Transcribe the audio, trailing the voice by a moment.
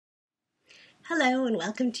Hello and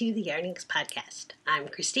welcome to the Yarnings Podcast. I'm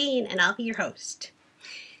Kristine and I'll be your host.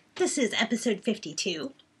 This is episode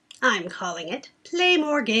 52. I'm calling it Play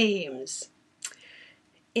More Games.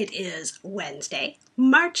 It is Wednesday,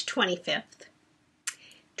 March 25th,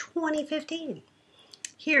 2015.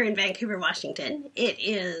 Here in Vancouver, Washington, it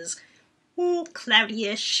is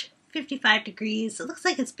cloudy-ish, 55 degrees. It looks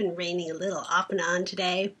like it's been raining a little off and on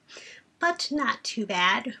today, but not too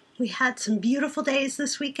bad. We had some beautiful days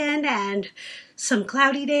this weekend and some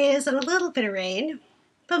cloudy days and a little bit of rain,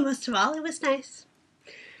 but most of all, it was nice.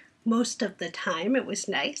 Most of the time, it was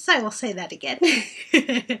nice. I will say that again.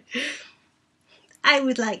 I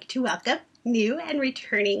would like to welcome new and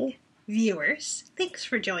returning viewers. Thanks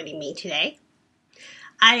for joining me today.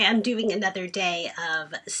 I am doing another day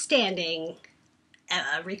of standing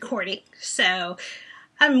recording, so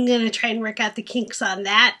I'm going to try and work out the kinks on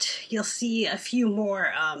that. You'll see a few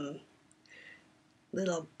more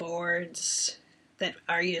little boards that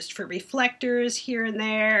are used for reflectors here and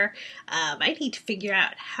there. I need to figure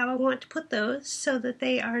out how I want to put those so that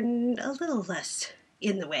they are a little less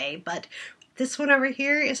in the way. But this one over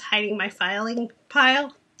here is hiding my filing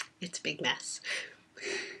pile. It's a big mess.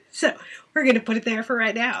 So we're going to put it there for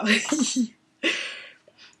right now.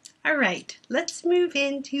 All right, let's move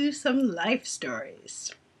into some life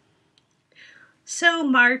stories. So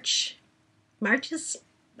March is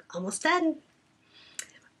almost done.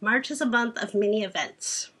 March is a month of mini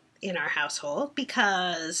events in our household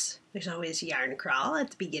because there's always Yarn Crawl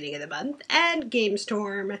at the beginning of the month and Game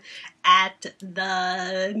Storm at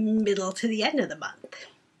the middle to the end of the month.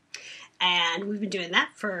 And we've been doing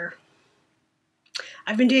that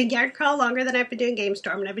I've been doing Yarn Crawl longer than I've been doing Game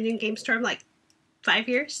Storm, and I've been doing Game Storm like 5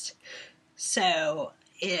 years. So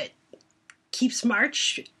it keeps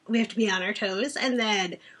March, we have to be on our toes, and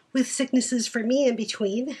then with sicknesses for me in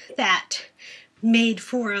between, that made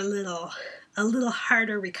for a little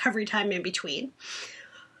harder recovery time in between.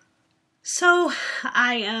 So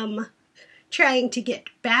I am trying to get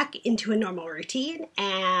back into a normal routine,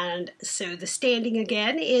 and so the standing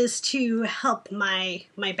again is to help my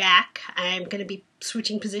back. I'm going to be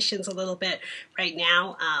switching positions a little bit right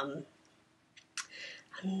now.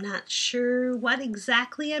 I'm not sure what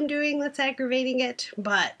exactly I'm doing that's aggravating it,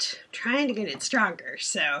 but I'm trying to get it stronger.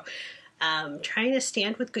 So trying to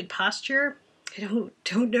stand with good posture. I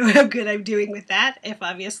don't know how good I'm doing with that, if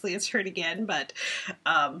obviously it's hurt again, but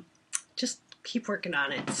just keep working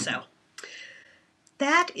on it. So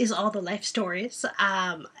that is all the life stories.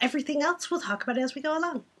 Everything else we'll talk about as we go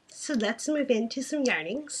along. So let's move into some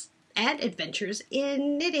yarnings and adventures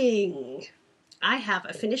in knitting. I have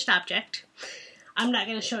a finished object. I'm not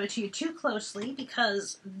going to show it to you too closely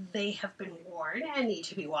because they have been worn and need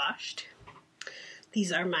to be washed.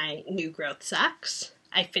 These are my new growth socks.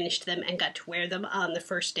 I finished them and got to wear them on the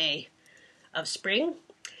first day of spring.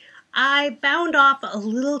 I bound off a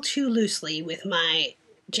little too loosely with my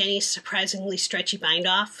Jenny's surprisingly stretchy bind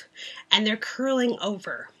off, and they're curling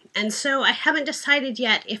over. And so I haven't decided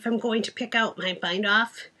yet if I'm going to pick out my bind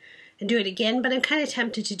off and do it again, but I'm kind of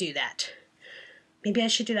tempted to do that. Maybe I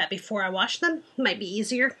should do that before I wash them. Might be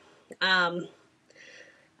easier. I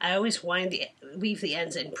always weave the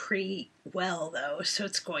ends in pretty well, though, so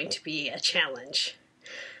it's going to be a challenge.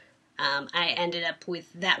 I ended up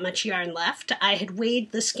with that much yarn left. I had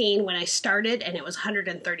weighed the skein when I started, and it was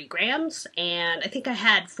 130 grams, and I think I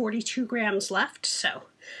had 42 grams left, so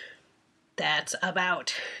that's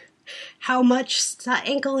about how much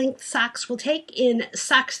ankle-length socks will take in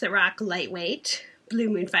Socks That Rock Lightweight Blue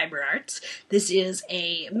Moon Fiber Arts. This is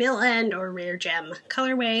a mill end or rare gem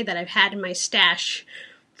colorway that I've had in my stash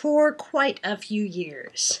for quite a few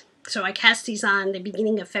years. So I cast these on the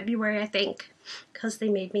beginning of February, I think, because they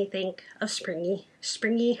made me think of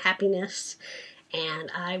springy happiness, and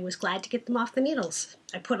I was glad to get them off the needles.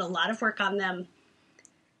 I put a lot of work on them.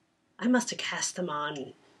 I must have cast them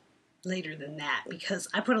on later than that because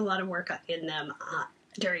I put a lot of work in them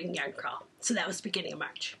during Yarn Crawl. So that was the beginning of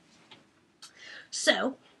March.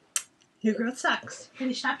 So, new growth socks,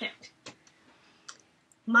 finished object.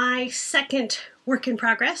 My second work in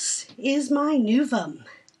progress is my Nuvum.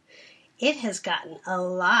 It has gotten a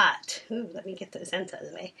lot, let me get those ends out of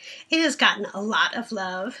the way. It has gotten a lot of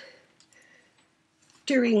love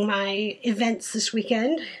during my events this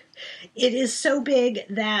weekend. It is so big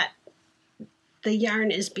that the yarn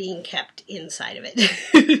is being kept inside of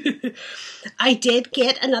it. I did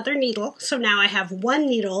get another needle, so now I have one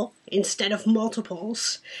needle instead of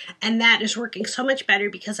multiples, and that is working so much better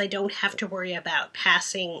because I don't have to worry about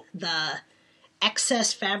passing the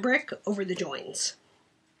excess fabric over the joins.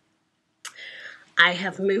 I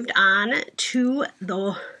have moved on to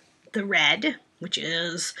the red, which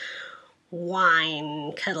is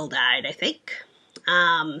wine kettle dyed, I think.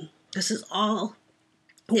 This is all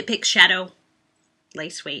Knit Pick Shadow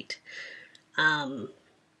lace weight. I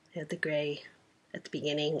have the gray at the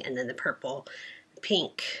beginning, and then the purple,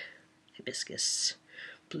 pink, hibiscus,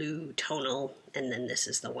 blue, tonal, and then this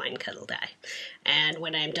is the wine kettle dye. And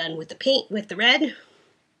when I'm done with the paint, with the red,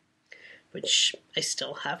 which I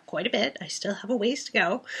still have quite a bit, I still have a ways to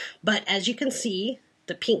go, but as you can see,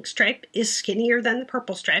 the pink stripe is skinnier than the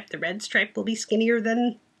purple stripe. The red stripe will be skinnier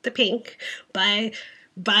than the pink by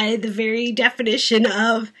the very definition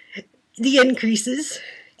of the increases.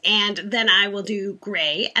 And then I will do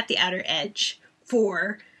gray at the outer edge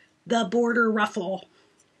for the border ruffle.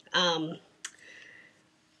 You'll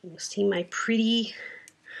see my pretty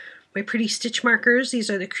stitch markers. These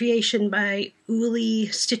are the Creation by Uli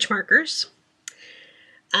stitch markers.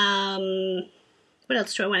 What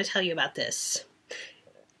else do I want to tell you about this?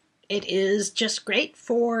 It is just great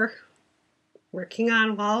for working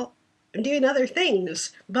on while I'm doing other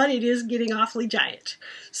things, but it is getting awfully giant.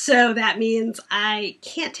 So that means I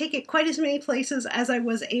can't take it quite as many places as I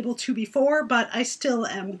was able to before, but I still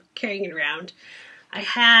am carrying it around. I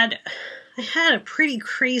had a pretty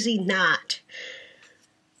crazy knot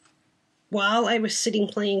while I was sitting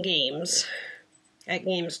playing games at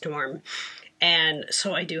Game Storm, and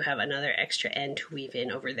so I do have another extra end to weave in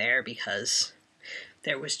over there because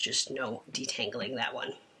there was just no detangling that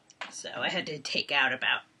one. So I had to take out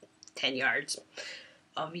about 10 yards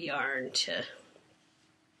of yarn to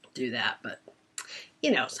do that, but you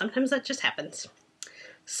know, sometimes that just happens.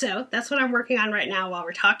 So that's what I'm working on right now while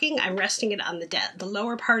we're talking. I'm resting it on the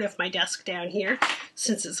lower part of my desk down here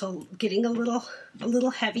since it's getting a little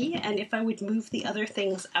heavy, and if I would move the other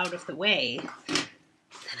things out of the way, then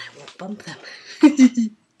I won't bump them.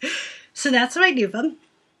 So that's what I do them.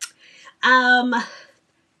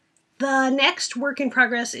 The next work in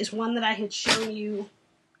progress is one that I had shown you.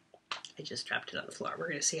 I just dropped it on the floor. We're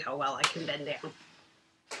going to see how well I can bend down.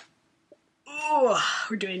 Oh,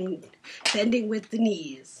 we're doing bending with the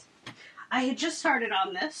knees. I had just started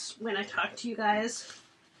on this when I talked to you guys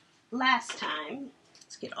last time.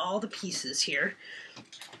 Let's get all the pieces here.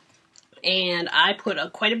 And I put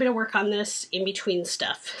quite a bit of work on this in between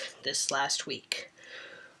stuff this last week.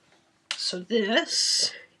 So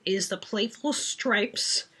this is the Playful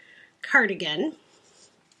Stripes cardigan,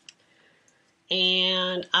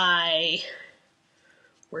 and I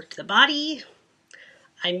worked the body,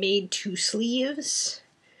 I made 2 sleeves,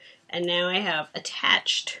 and now I have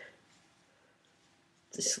attached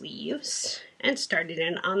the sleeves and started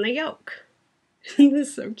in on the yoke. This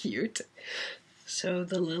is so cute. So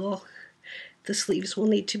the sleeves will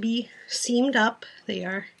need to be seamed up. They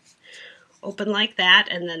are open like that,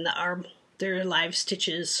 and then there are live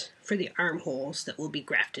stitches for the armholes that will be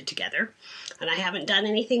grafted together. And I haven't done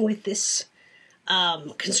anything with this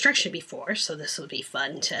construction before, so this will be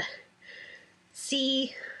fun to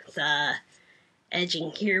see. The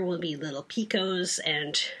edging here will be little picots,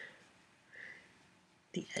 and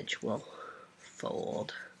the edge will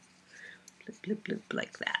fold blip, blip, blip,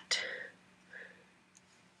 like that.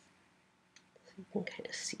 So you can kind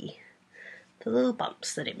of see the little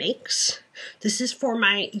bumps that it makes. This is for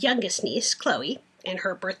my youngest niece, Chloe, and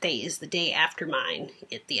her birthday is the day after mine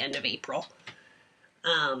at the end of April.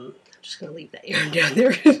 I'm just going to leave that yarn down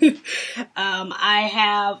there. I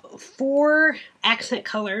have 4 accent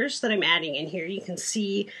colors that I'm adding in here. You can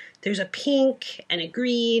see there's a pink and a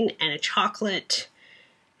green and a chocolate,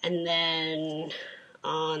 and then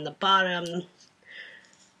on the bottom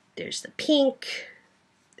there's the pink,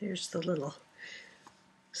 there's the little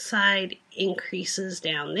side increases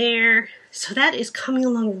down there. So that is coming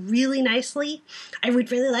along really nicely. I would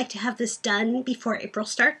really like to have this done before April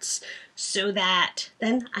starts so that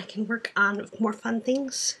then I can work on more fun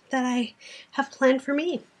things that I have planned for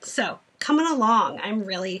me. So coming along, I'm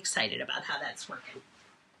really excited about how that's working.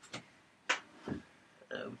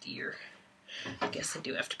 Oh dear. I guess I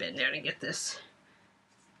do have to bend down and get this.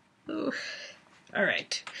 Ooh. All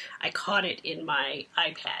right. I caught it in my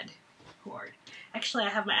iPad cord. Actually, I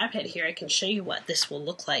have my iPad here. I can show you what this will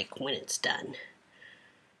look like when it's done.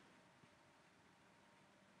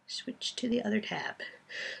 Switch to the other tab.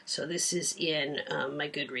 So this is in my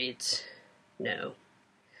Goodreads. No.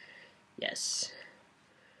 Yes.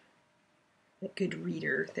 A good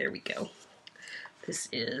reader. There we go. This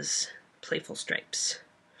is Playful Stripes.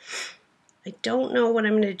 I don't know what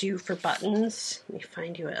I'm going to do for buttons. Let me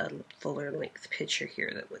find you a fuller length picture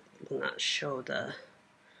here that will not show the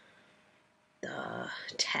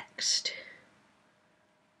text.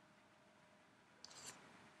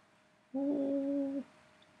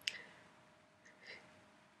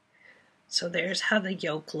 So there's how the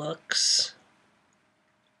yoke looks.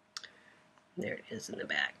 There it is in the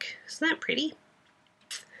back. Isn't that pretty?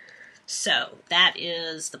 So that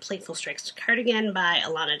is the Playful Strikes cardigan by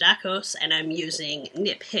Alana Dakos, and I'm using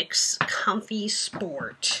Knit Picks Comfy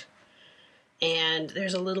Sport. And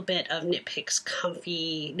there's a little bit of Knit Picks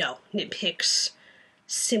Knit Picks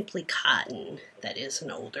Simply Cotton. That is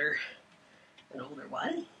an older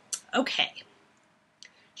one. Okay.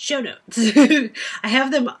 Show notes. I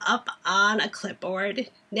have them up on a clipboard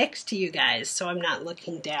next to you guys, so I'm not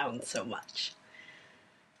looking down so much.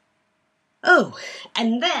 Oh,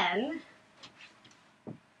 and then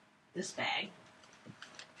this bag.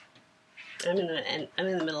 I'm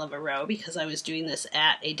in the middle of a row because I was doing this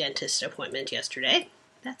at a dentist appointment yesterday.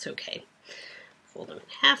 That's okay. Fold them in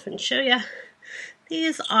half and show you.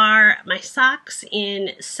 These are my socks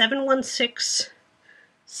in 716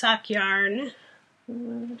 sock yarn.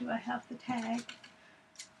 Do I have the tag?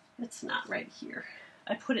 It's not right here.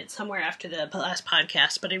 I put it somewhere after the last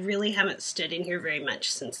podcast, but I really haven't stood in here very much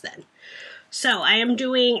since then. So I am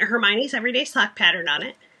doing Hermione's Everyday Sock pattern on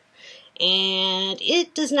it, and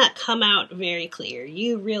it does not come out very clear.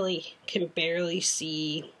 You really can barely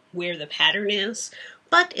see where the pattern is,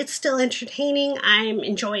 but it's still entertaining. I'm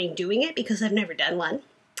enjoying doing it because I've never done one,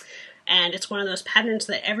 and it's one of those patterns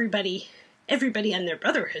that everybody and their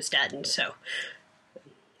brother has done. So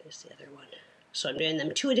there's the other one. So I'm doing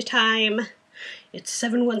them 2 at a time. It's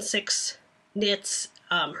 716 knits,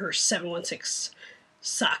 her 716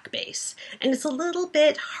 sock base. And it's a little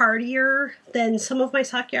bit hardier than some of my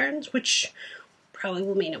sock yarns, which probably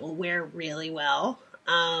will mean it will wear really well.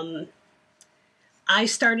 I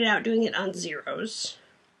started out doing it on zeros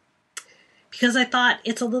because I thought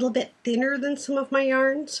it's a little bit thinner than some of my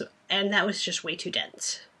yarns, and that was just way too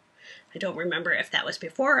dense. I don't remember if that was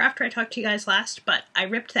before or after I talked to you guys last, but I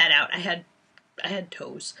ripped that out. I had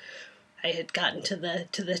toes. I had gotten to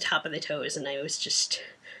the top of the toes, and I was just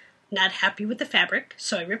not happy with the fabric,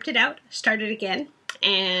 so I ripped it out, started again,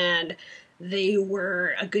 and they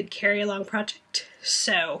were a good carry-along project.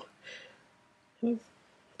 So I'm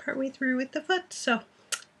partway through with the foot, so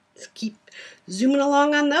let's keep zooming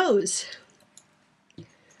along on those.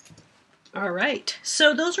 All right,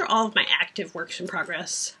 so those are all of my active works in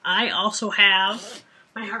progress. I also have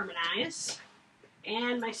my Harmonize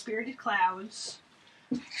and my Spirited Clouds.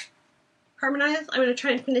 Harmonize, I'm going to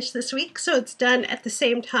try and finish this week, so it's done at the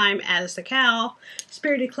same time as the cowl.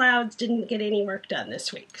 Spirited Clouds didn't get any work done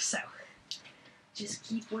this week, so just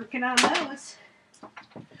keep working on those.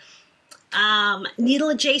 Needle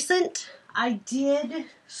adjacent, I did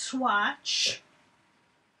swatch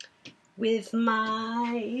with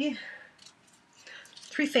my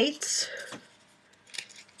Three Fates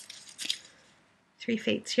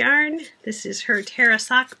yarn. This is her Terra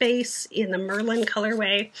sock base in the Merlin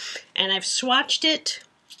colorway, and I've swatched it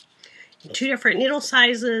in 2 different needle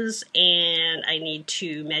sizes, and I need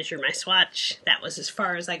to measure my swatch. That was as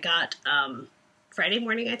far as I got Friday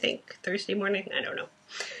morning, I think, Thursday morning, I don't know,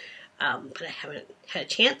 but I haven't had a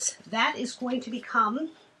chance. That is going to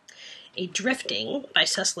become a Drifting by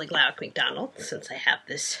Cecily Glauc McDonald, since I have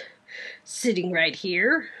this sitting right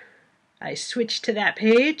here. I switched to that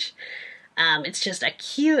page. It's just a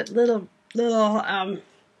cute little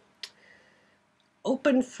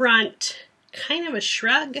open front, kind of a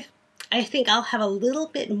shrug. I think I'll have a little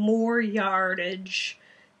bit more yardage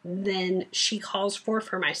than she calls for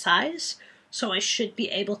my size, so I should be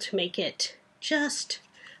able to make it just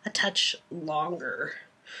a touch longer.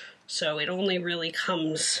 So it only really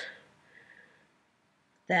comes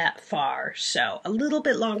that far, so a little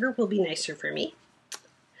bit longer will be nicer for me.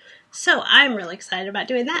 So I'm really excited about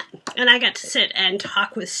doing that, and I got to sit and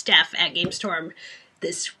talk with Steph at GameStorm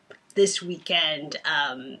this weekend.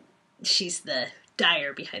 She's the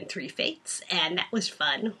dyer behind Three Fates, and that was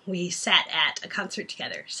fun. We sat at a concert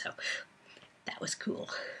together, so that was cool.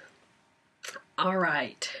 All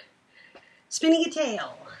right, spinning a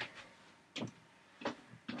tail.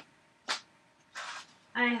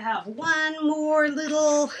 I have one more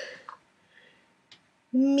little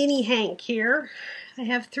mini hank here. I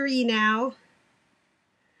have 3 now.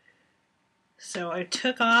 So I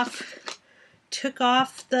took off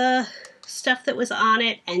the stuff that was on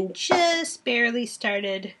it and just barely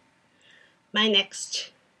started my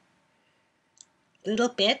next little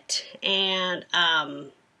bit, and I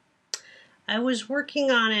was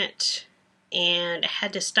working on it and I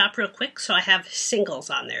had to stop real quick, so I have singles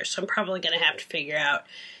on there, so I'm probably going to have to figure out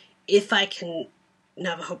if I can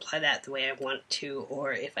Navajo ply that the way I want to,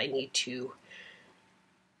 or if I need to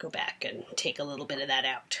go back and take a little bit of that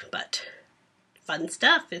out. But fun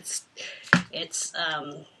stuff. It's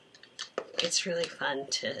it's really fun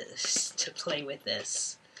to play with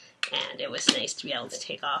this, and it was nice to be able to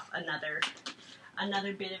take off another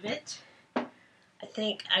bit of it. I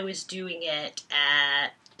think I was doing it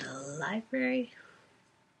at the library.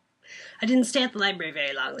 I didn't stay at the library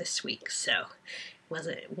very long this week, so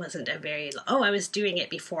it wasn't a very... Oh, I was doing it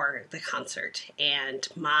before the concert, and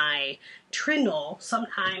my trindle,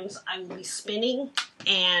 sometimes I will be spinning,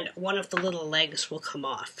 and one of the little legs will come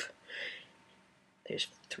off. There's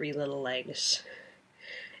 3 little legs.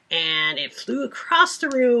 And it flew across the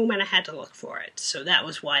room, and I had to look for it. So that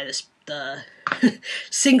was why the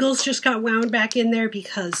singles just got wound back in there,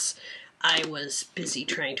 because I was busy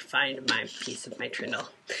trying to find my piece of my trindle.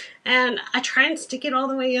 And I try and stick it all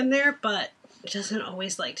the way in there, but it doesn't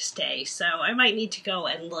always like to stay. So I might need to go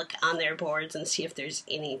and look on their boards and see if there's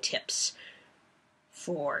any tips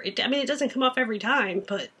for it. I mean, it doesn't come off every time,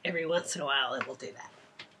 but every once in a while it will do that.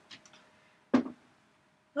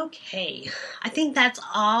 Okay, I think that's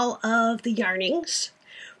all of the yarnings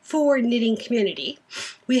for Knitting Community.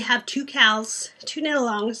 We have 2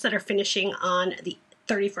 knit-alongs that are finishing on the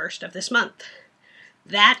 31st of this month.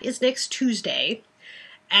 That is next Tuesday,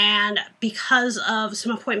 and because of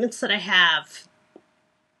some appointments that I have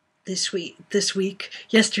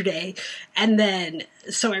yesterday, and then,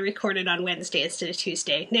 so I recorded on Wednesday instead of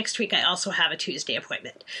Tuesday. Next week I also have a Tuesday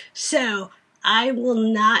appointment. So I will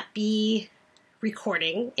not be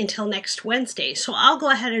recording until next Wednesday. So I'll go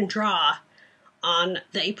ahead and draw on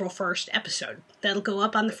the April 1st episode. That'll go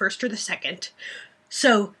up on the 1st or the 2nd.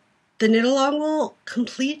 So the knit-along will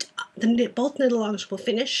complete, both knit-alongs will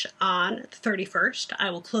finish on the 31st. I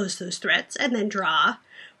will close those threads and then draw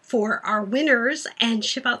for our winners and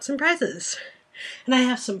ship out some prizes. And I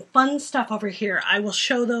have some fun stuff over here. I will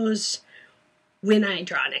show those when I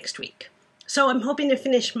draw next week. So I'm hoping to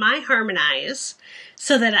finish my Harmonize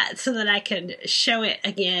so that I can show it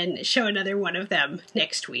again, show another one of them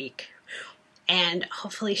next week, and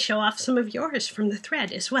hopefully show off some of yours from the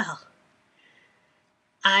thread as well.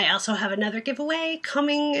 I also have another giveaway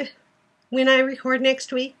coming when I record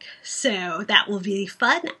next week, so that will be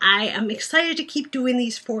fun. I am excited to keep doing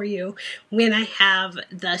these for you when I have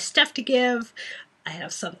the stuff to give. I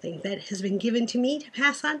have something that has been given to me to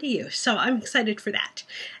pass on to you, so I'm excited for that.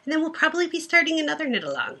 And then we'll probably be starting another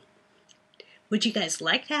knit-along. Would you guys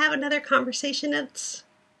like to have another conversation that's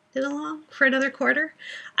knit-along for another quarter?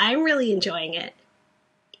 I'm really enjoying it.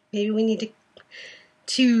 Maybe we need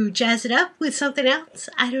to jazz it up with something else.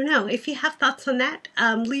 I don't know. If you have thoughts on that,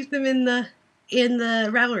 leave them in the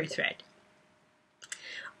Ravelry thread.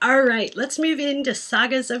 All right, let's move into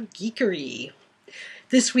Sagas of Geekery.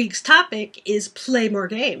 This week's topic is play more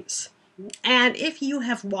games. And if you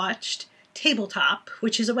have watched Tabletop,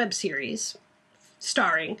 which is a web series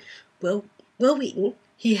starring Will Wheaton,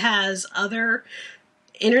 he has other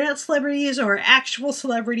internet celebrities or actual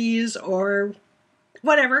celebrities or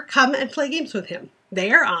whatever come and play games with him.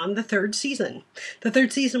 They are on the 3rd season. The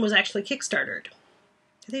 3rd season was actually Kickstartered.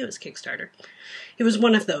 I think it was Kickstarter. It was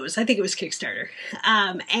one of those. I think it was Kickstarter.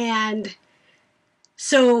 And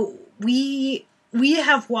so we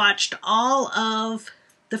have watched all of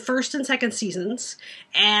the 1st and 2nd seasons,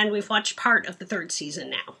 and we've watched part of the 3rd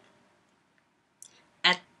season now.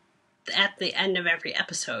 At the end of every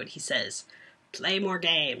episode, he says, play more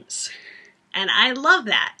games. And I love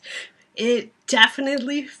that. It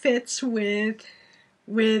definitely fits with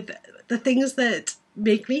the things that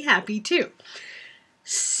make me happy too.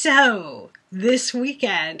 So, this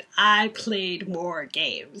weekend, I played more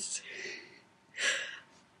games.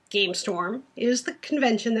 Game Storm is the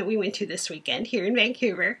convention that we went to this weekend here in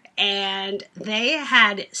Vancouver, and they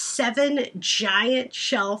had 7 giant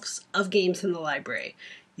shelves of games in the library.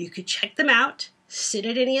 You could check them out, sit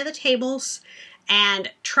at any of the tables,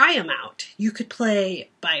 and try them out. You could play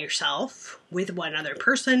by yourself with one other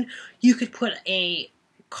person. You could put a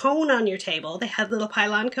cone on your table. They had little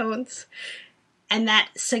pylon cones, and that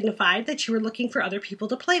signified that you were looking for other people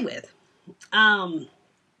to play with. All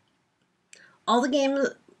the games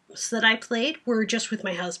that I played were just with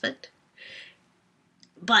my husband,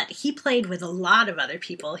 but he played with a lot of other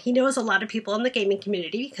people. He knows a lot of people in the gaming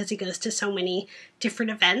community because he goes to so many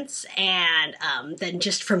different events, and then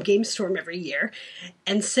just from Game Storm every year.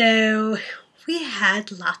 And so we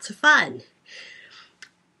had lots of fun.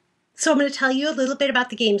 So I'm going to tell you a little bit about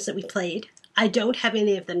the games that we played. I don't have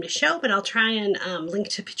any of them to show, but I'll try and link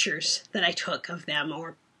to pictures that I took of them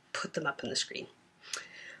or put them up on the screen.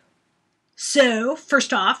 So,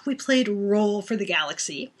 first off, we played Roll for the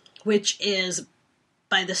Galaxy, which is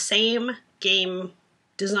by the same game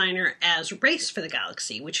designer as Race for the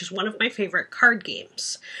Galaxy, which is one of my favorite card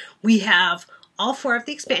games. We have all 4 of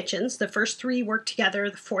the expansions. The first 3 work together.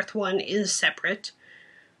 The 4th one is separate.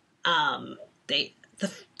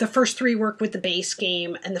 The first 3 work with the base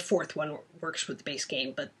game, and the 4th one works with the base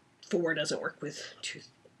game, but 4 doesn't work with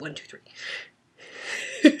 1, 2,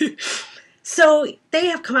 3. So they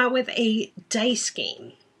have come out with a dice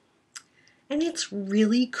game, and it's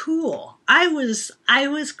really cool. I was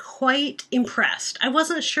quite impressed. I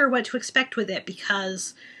wasn't sure what to expect with it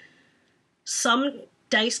because some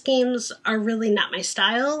dice games are really not my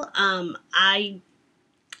style.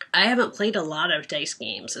 I haven't played a lot of dice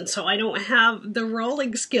games, and so I don't have the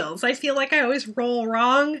rolling skills. I feel like I always roll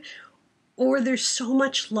wrong, or there's so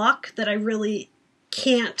much luck that I really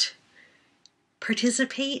can't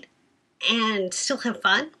participate and still have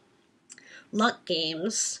fun. Luck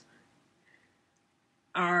games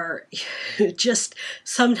are just,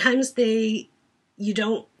 sometimes if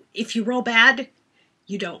you roll bad,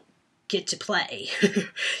 you don't get to play.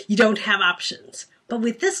 You don't have options. But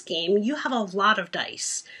with this game, you have a lot of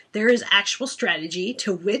dice. There is actual strategy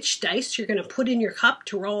to which dice you're going to put in your cup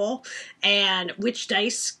to roll and which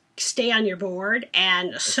dice stay on your board.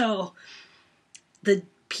 And so the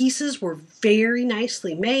pieces were very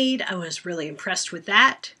nicely made. I was really impressed with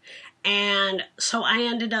that. And so I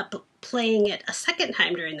ended up playing it a second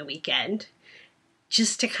time during the weekend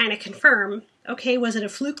just to kind of confirm, okay, was it a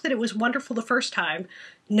fluke that it was wonderful the first time?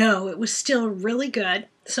 No, it was still really good.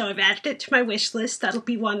 So I've added it to my wish list. That'll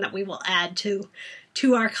be one that we will add to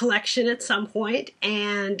our collection at some point.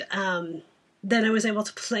 And then I was able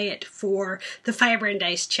to play it for the Fiber and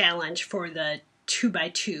Dice challenge, for the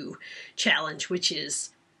 2x2 challenge, which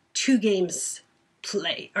is 2 games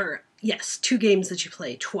that you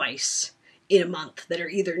play twice in a month that are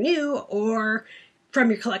either new or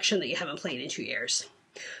from your collection that you haven't played in 2 years.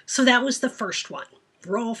 So that was the first one,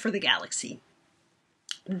 Roll for the Galaxy.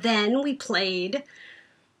 Then we played,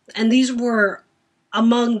 and these were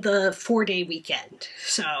among the 4-day weekend.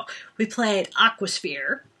 So we played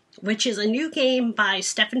Aquasphere, which is a new game by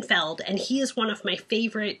Stefan Feld, and he is one of my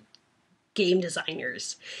favorite game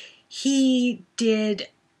designers. He did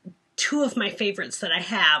 2 of my favorites that I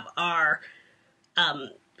have are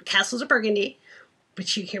Castles of Burgundy,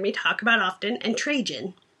 which you hear me talk about often, and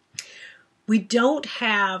Trajan. We don't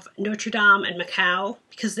have Notre Dame and Macau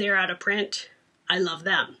because they're out of print. I love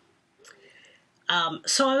them.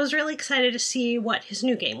 So I was really excited to see what his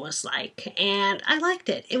new game was like, and I liked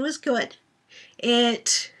it. It was good. There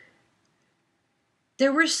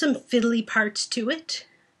were some fiddly parts to it,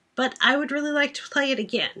 but I would really like to play it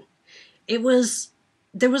again. There was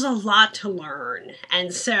a lot to learn,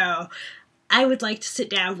 and so I would like to sit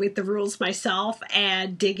down with the rules myself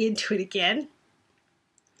and dig into it again.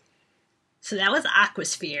 So that was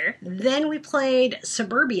Aquasphere. Then we played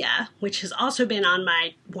Suburbia, which has also been on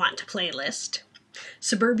my want to play list.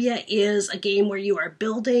 Suburbia is a game where you are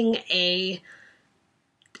building a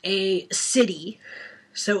city.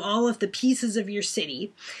 So all of the pieces of your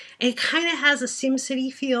city. It kind of has a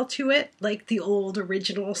SimCity feel to it, like the old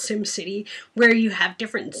original SimCity, where you have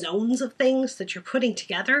different zones of things that you're putting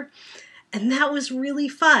together. And that was really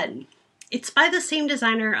fun. It's by the same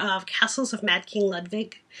designer of Castles of Mad King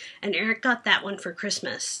Ludwig, and Eric got that one for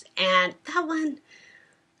Christmas. And that one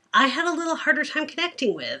I had a little harder time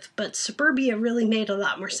connecting with, but Suburbia really made a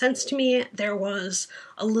lot more sense to me. There was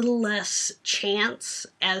a little less chance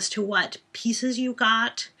as to what pieces you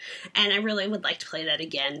got, and I really would like to play that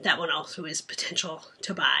again. That one also is potential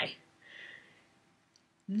to buy.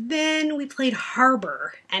 Then we played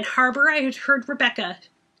Harbor, and Harbor I had heard Rebecca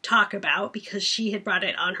talk about because she had brought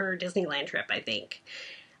it on her Disneyland trip, I think,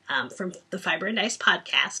 from the Fiber and Dice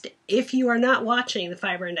podcast. If you are not watching the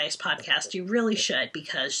Fiber and Dice podcast, you really should,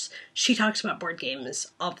 because she talks about board games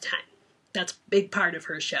all the time. That's a big part of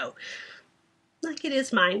her show. Like it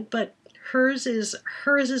is mine, but hers is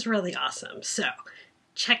really awesome. So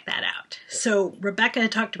check that out. So Rebecca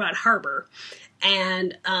talked about Harbor,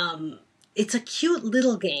 and it's a cute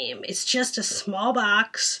little game. It's just a small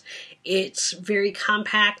box. It's very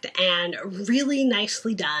compact and really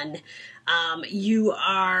nicely done. You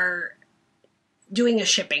are doing a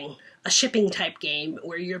shipping type game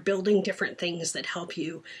where you're building different things that help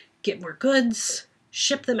you get more goods,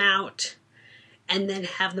 ship them out, and then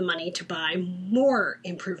have the money to buy more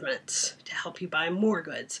improvements to help you buy more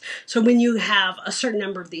goods. So when you have a certain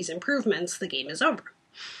number of these improvements, the game is over.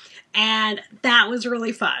 And that was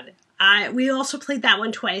really fun. We also played that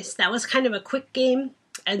one twice. That was kind of a quick game.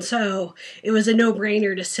 And so it was a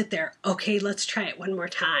no-brainer to sit there, okay, let's try it one more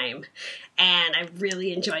time. And I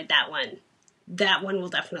really enjoyed that one. That one will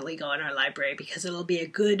definitely go in our library because it'll be a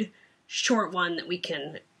good short one that we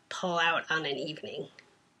can pull out on an evening.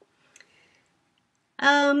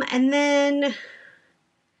 And then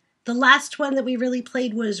the last one that we really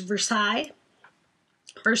played was Versailles.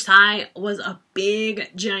 Versailles was a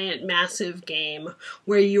big, giant, massive game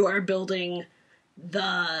where you are building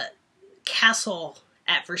the castle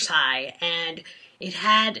at Versailles, and it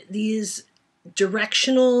had these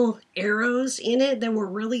directional arrows in it that were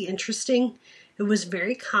really interesting. It was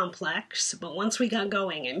very complex, but once we got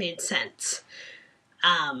going, it made sense.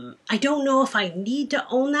 I don't know if I need to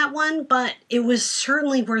own that one, but it was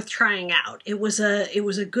certainly worth trying out. It was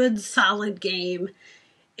a good, solid game.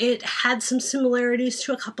 It had some similarities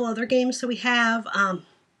to a couple other games that we have. I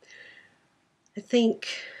think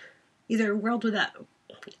either World Without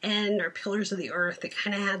End or Pillars of the Earth. It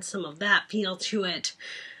kind of had some of that feel to it.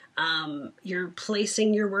 You're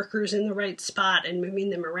placing your workers in the right spot and moving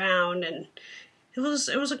them around, and it was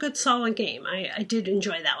a good, solid game. I did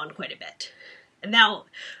enjoy that one quite a bit. And now,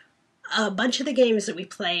 a bunch of the games that we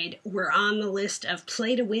played were on the list of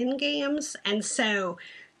play-to-win games, and so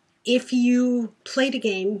if you played a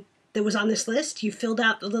game that was on this list, you filled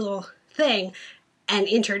out the little thing and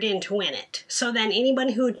entered in to win it. So then anyone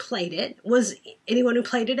who played it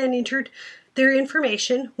and entered their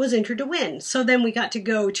information was entered to win. So then we got to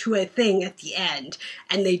go to a thing at the end,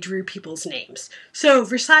 and they drew people's names. So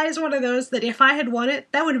Versailles is one of those that if I had won it,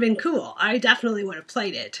 that would have been cool. I definitely would have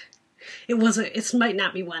played it. It might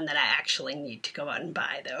not be one that I actually need to go out and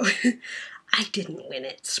buy, though. I didn't win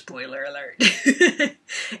it, spoiler alert.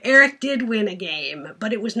 Eric did win a game,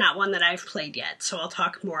 but it was not one that I've played yet, so I'll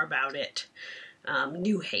talk more about it.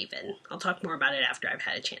 New Haven. I'll talk more about it after I've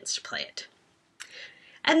had a chance to play it.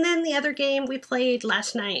 And then the other game we played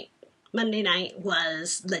last night, Monday night,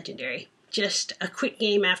 was Legendary. Just a quick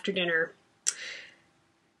game after dinner.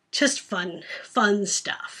 Just fun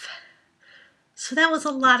stuff. So that was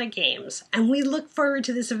a lot of games, and we look forward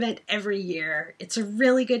to this event every year. It's a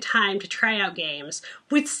really good time to try out games.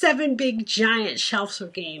 With 7 big giant shelves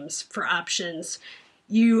of games for options,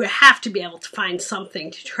 you have to be able to find something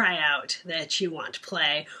to try out that you want to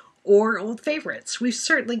play, or old favorites. We've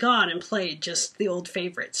certainly gone and played just the old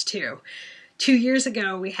favorites too. 2 years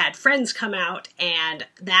ago we had friends come out, and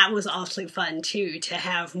that was awfully fun too, to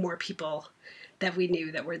have more people that we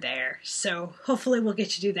knew that were there. So hopefully we'll get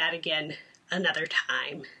to do that again another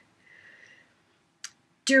time.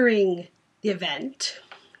 During the event,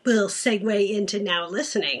 we'll segue into Now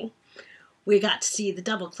Listening. We got to see the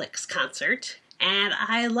Double Clicks concert, and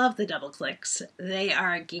I love the Double Clicks. They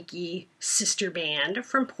are a geeky sister band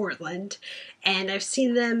from Portland, and I've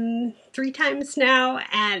seen them 3 times now,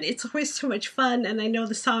 and it's always so much fun, and I know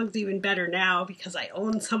the songs even better now because I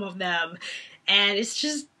own some of them, and it's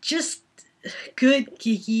just good,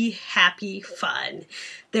 geeky, happy fun.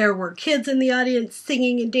 There were kids in the audience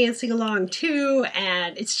singing and dancing along too,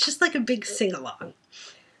 and it's just like a big sing-along.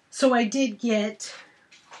 So I did get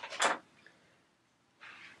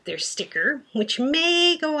their sticker, which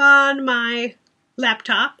may go on my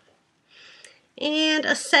laptop, and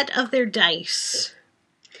a set of their dice,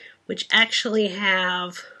 which actually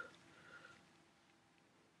have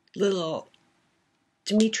little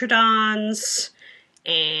Dimetrodons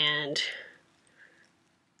and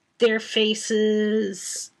their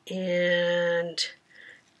faces and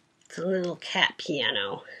the little cat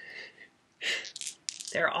piano.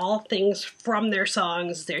 They're all things from their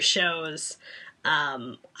songs, their shows.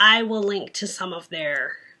 I will link to some of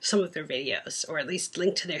their videos, or at least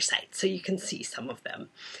link to their site so you can see some of them.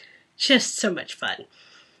 Just so much fun.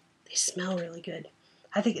 They smell really good.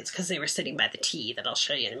 I think it's because they were sitting by the tea that I'll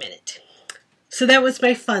show you in a minute. So that was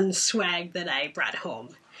my fun swag that I brought home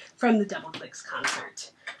from the Double Clicks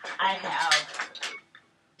concert. I have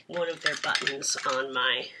one of their buttons on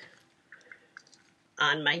my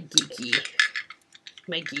geeky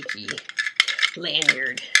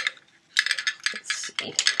lanyard. Let's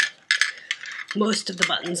see. Most of the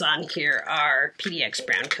buttons on here are PDX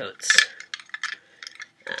brown coats.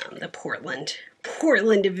 The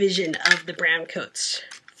Portland division of the brown coats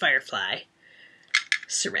Firefly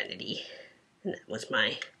Serenity. And that was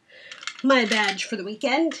my badge for the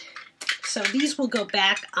weekend. So these will go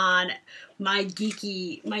back on my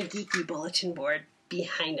geeky bulletin board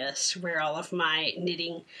behind us, where all of my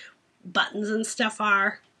knitting buttons and stuff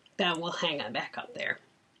are. That will hang on back up there.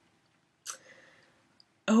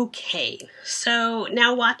 Okay, so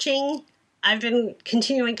now watching, I've been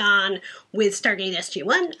continuing on with Stargate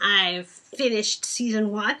SG-1. I've finished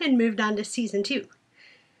Season 1 and moved on to Season 2.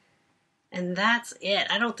 And that's it.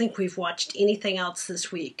 I don't think we've watched anything else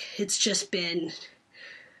this week. It's just been...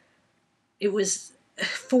 It was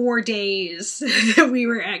 4 days that we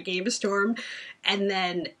were at Game Storm, and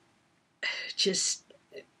then just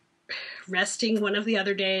resting one of the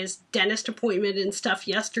other days, dentist appointment and stuff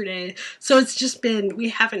yesterday. So it's just been, we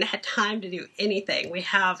haven't had time to do anything. We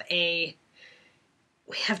have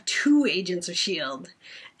 2 Agents of S.H.I.E.L.D.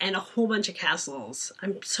 and a whole bunch of Castles.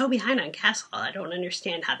 I'm so behind on Castle, I don't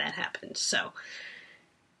understand how that happened. So,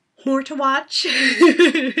 more to watch.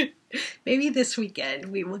 Maybe this weekend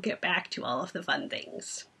we will get back to all of the fun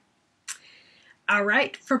things. All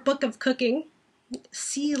right, for Book of Cooking,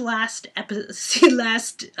 see last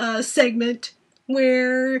segment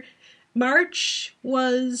where March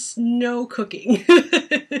was no cooking.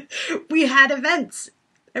 We had events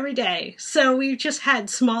every day, so we just had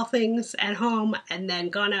small things at home and then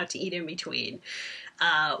gone out to eat in between.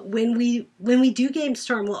 When we do Game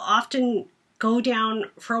Storm, we'll often go down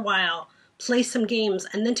for a while, play some games,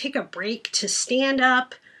 and then take a break to stand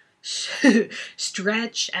up,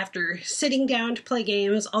 stretch after sitting down to play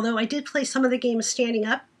games, although I did play some of the games standing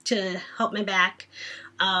up to help my back.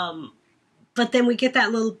 But then we get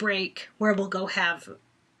that little break where we'll go have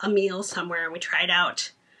a meal somewhere, and we tried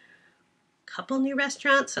out a couple new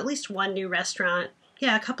restaurants, at least one new restaurant.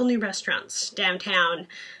 Yeah, a couple new restaurants downtown.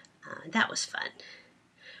 That was fun.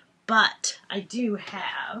 But I do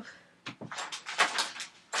have...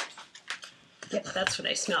 Yep, that's what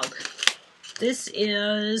I smelled. This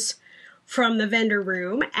is from the vendor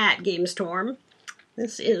room at Game Storm.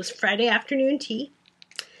 This is Friday afternoon tea.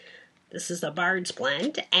 This is the Bard's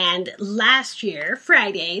Blend. And last year,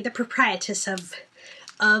 Friday, the proprietress of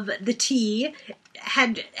the tea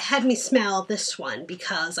had me smell this one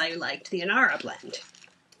because I liked the Inara blend.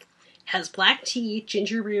 It has black tea,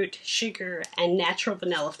 ginger root, sugar, and natural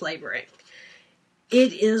vanilla flavoring.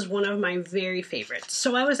 It is one of my very favorites.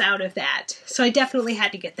 So I was out of that. So I definitely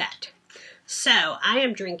had to get that. So I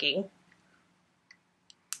am drinking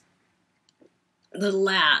the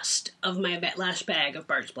last of my last bag of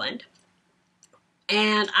Bard's Blend.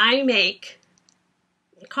 And I make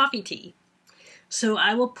coffee tea. So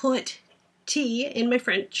I will put tea in my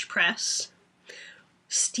French press,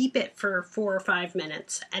 steep it for 4 or 5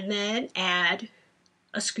 minutes, and then add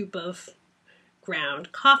a scoop of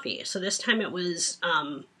ground coffee. So this time it was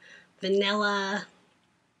vanilla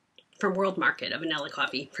from World Market, a vanilla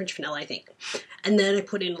coffee, French vanilla, I think. And then I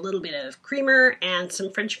put in a little bit of creamer and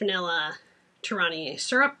some French vanilla Tirani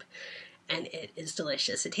syrup, and it is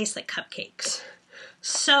delicious. It tastes like cupcakes.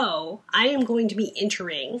 So I am going to be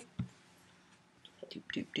entering... Doop,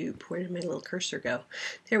 doop, doop. Where did my little cursor go?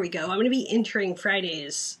 There we go. I'm going to be entering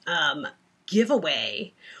Friday's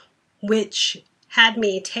giveaway, which had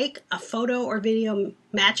me take a photo or video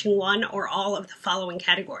matching one or all of the following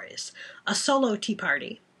categories: a solo tea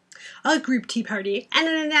party, a group tea party, and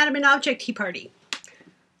an inanimate object tea party.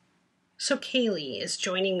 So Kaylee is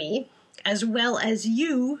joining me, as well as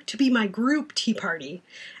you, to be my group tea party,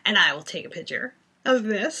 and I will take a picture of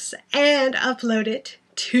this and upload it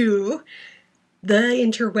to the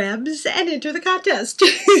interwebs and enter the contest.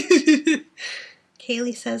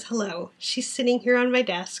 Kaylee says hello. She's sitting here on my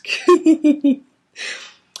desk.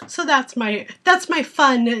 So that's my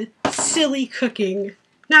fun, silly cooking.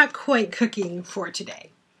 Not quite cooking for today,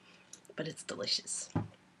 but it's delicious.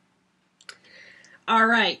 All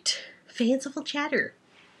right, fanciful chatter.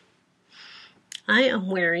 I am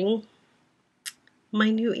wearing my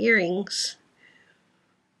new earrings.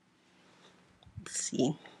 Let's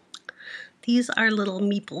see. These are little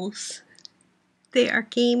meeples. They are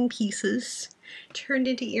game pieces turned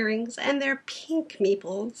into earrings, and they're pink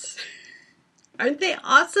meeples. Aren't they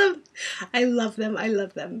awesome? I love them. I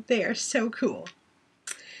love them. They are so cool.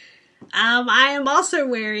 I am also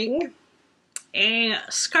wearing a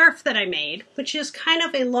scarf that I made, which is kind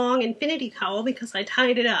of a long infinity cowl because I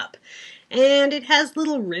tied it up. And it has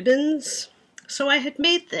little ribbons. So I had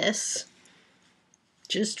made this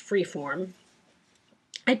just freeform.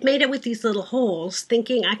 I'd made it with these little holes,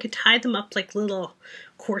 thinking I could tie them up like little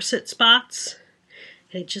corset spots.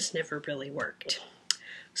 And it just never really worked.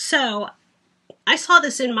 So I saw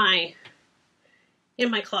this in my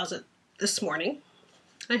closet this morning.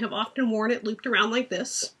 I have often worn it looped around like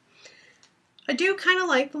this. I do kind of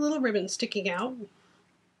like the little ribbon sticking out,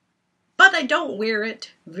 but I don't wear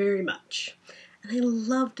it very much. And I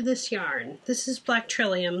loved this yarn. This is Black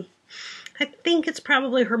Trillium. I think it's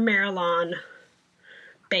probably her Marilon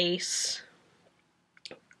base.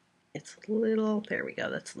 It's a little, there we go,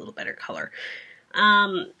 that's a little better color.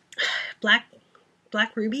 Black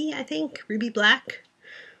Ruby, I think. Ruby Black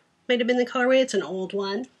might have been the colorway. It's an old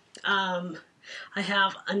one. I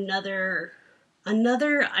have another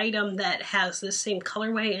item that has the same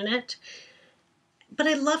colorway in it. But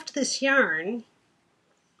I loved this yarn.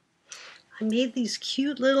 I made these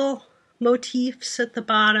cute little motifs at the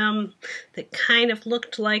bottom that kind of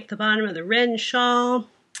looked like the bottom of the Wren shawl.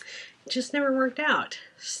 It just never worked out.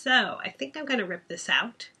 So I think I'm going to rip this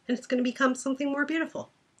out and it's going to become something more beautiful.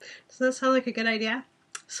 Doesn't that sound like a good idea?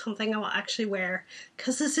 Something I will actually wear,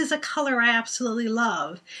 because this is a color I absolutely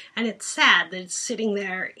love, and it's sad that it's sitting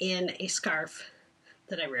there in a scarf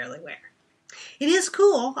that I rarely wear. It is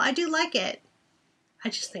cool, I do like it. I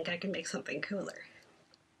just think I can make something cooler.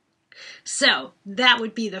 So that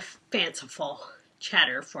would be the fanciful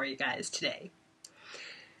chatter for you guys today.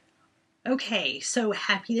 Okay, so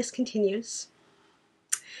happiness continues.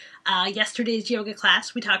 Yesterday's yoga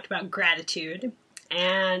class, we talked about gratitude,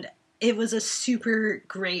 and it was a super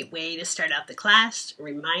great way to start out the class,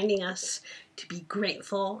 reminding us to be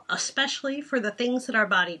grateful, especially for the things that our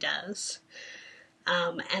body does.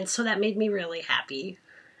 And so that made me really happy.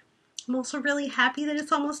 I'm also really happy that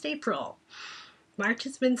it's almost April. March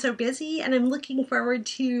has been so busy, and I'm looking forward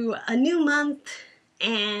to a new month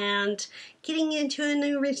and getting into a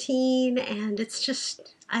new routine, and it's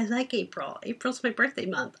just, I like April. April's my birthday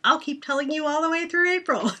month. I'll keep telling you all the way through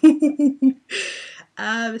April.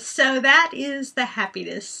 So that is the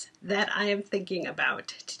happiness that I am thinking about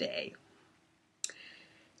today.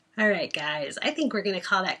 All right, guys, I think we're going to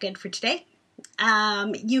call that good for today.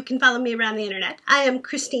 You can follow me around the internet. I am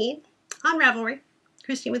Kristine on Ravelry,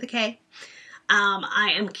 Kristine with a K.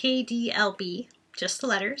 I am KDLB, just the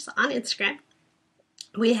letters, on Instagram.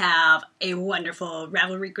 We have a wonderful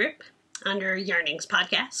Ravelry group under Yarnings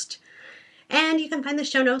Podcast. And you can find the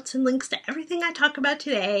show notes and links to everything I talk about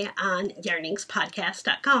today on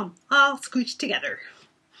yarningspodcast.com, all squished together.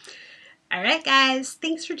 All right, guys,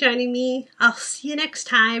 thanks for joining me. I'll see you next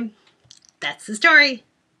time. That's the story.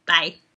 Bye.